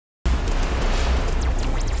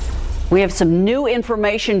We have some new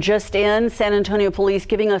information just in. San Antonio police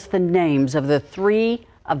giving us the names of the 3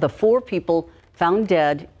 of the 4 people found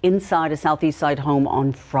dead inside a Southeast Side home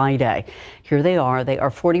on Friday. Here they are. They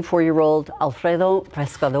are 44-year-old Alfredo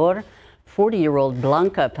Pescador, 40-year-old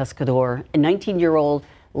Blanca Pescador, and 19-year-old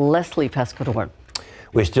Leslie Pescador.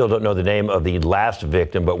 We still don't know the name of the last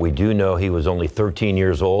victim, but we do know he was only 13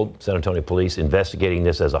 years old. San Antonio police investigating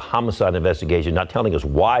this as a homicide investigation, not telling us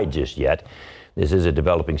why just yet. This is a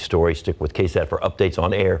developing story. Stick with KSAT for updates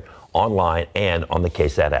on air, online, and on the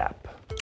KSAT app.